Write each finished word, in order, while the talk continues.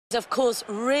Of course,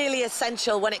 really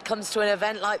essential when it comes to an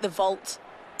event like the vault.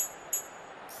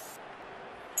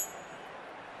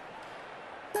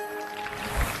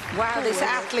 Wow, this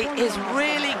athlete is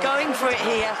really going for it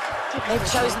here.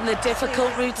 They've chosen the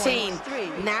difficult routine.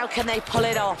 Now can they pull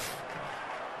it off?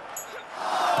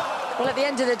 Well, at the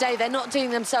end of the day, they're not doing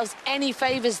themselves any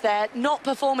favours there, not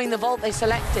performing the vault they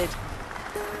selected.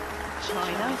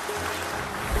 China.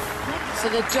 So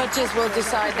the judges will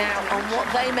decide now on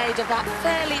what they made of that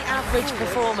fairly average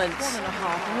performance.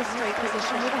 1.5 in the straight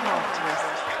position with a half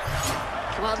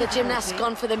twist. Well, the gymnast's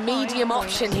gone for the medium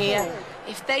option here.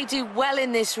 If they do well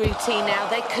in this routine now,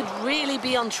 they could really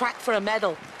be on track for a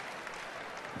medal.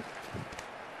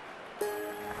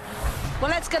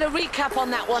 Well, let's get a recap on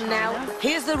that one now.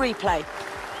 Here's the replay.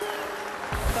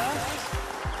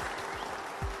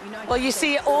 Well, you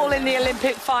see it all in the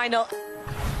Olympic final.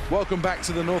 Welcome back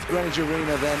to the North Greenwich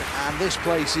Arena then, and this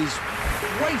place is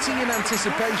waiting in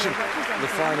anticipation for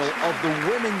the final of the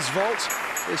women's vault.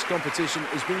 This competition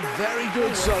has been very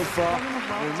good so far.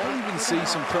 We may even see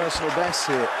some personal bests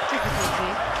here.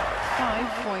 Difficulty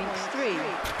 5.3.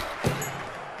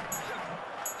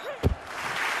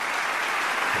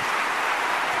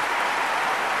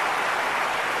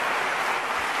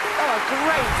 Oh, a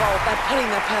great vault. They're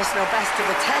putting their personal best to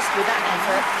the test with that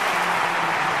effort.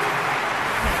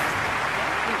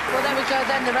 Well, there we go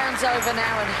then, the round's over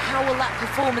now, and how will that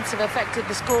performance have affected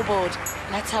the scoreboard?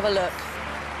 Let's have a look.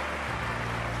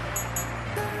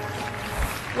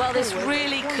 Well, this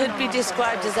really could be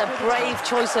described as a brave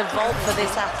choice of vault for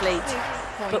this athlete,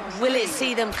 but will it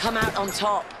see them come out on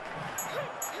top?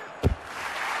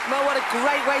 Well, what a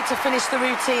great way to finish the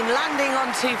routine, landing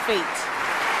on 2 feet.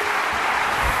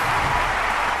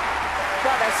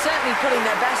 Well, they're certainly putting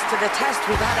their best to the test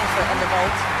with that effort on the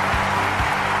vault.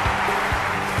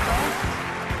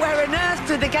 Where on earth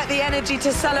did they get the energy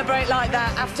to celebrate like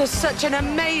that after such an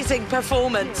amazing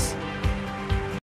performance?